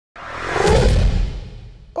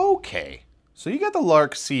Okay, so you got the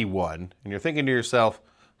Lark C1, and you're thinking to yourself,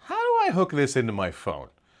 how do I hook this into my phone?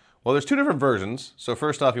 Well, there's two different versions. So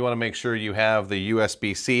first off, you want to make sure you have the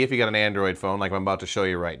USB-C if you got an Android phone, like I'm about to show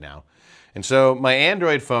you right now. And so my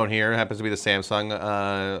Android phone here happens to be the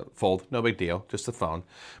Samsung Fold, no big deal, just a phone.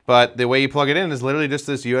 But the way you plug it in is literally just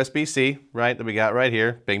this USB-C, right, that we got right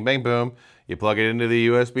here, bing, bang, boom. You plug it into the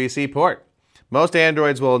USB-C port. Most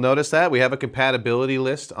Androids will notice that. We have a compatibility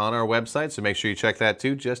list on our website, so make sure you check that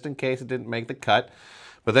too, just in case it didn't make the cut.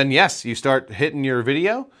 But then yes, you start hitting your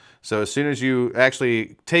video. So as soon as you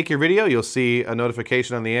actually take your video, you'll see a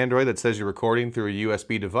notification on the Android that says you're recording through a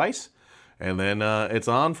USB device. And then it's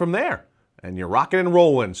on from there. And you're rocking and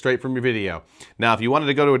rolling straight from your video. Now, if you wanted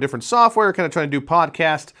to go to a different software, kind of trying to do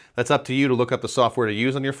podcast, that's up to you to look up the software to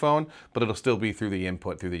use on your phone, but it'll still be through the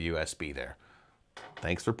input, through the USB there.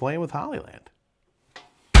 Thanks for playing with Hollyland.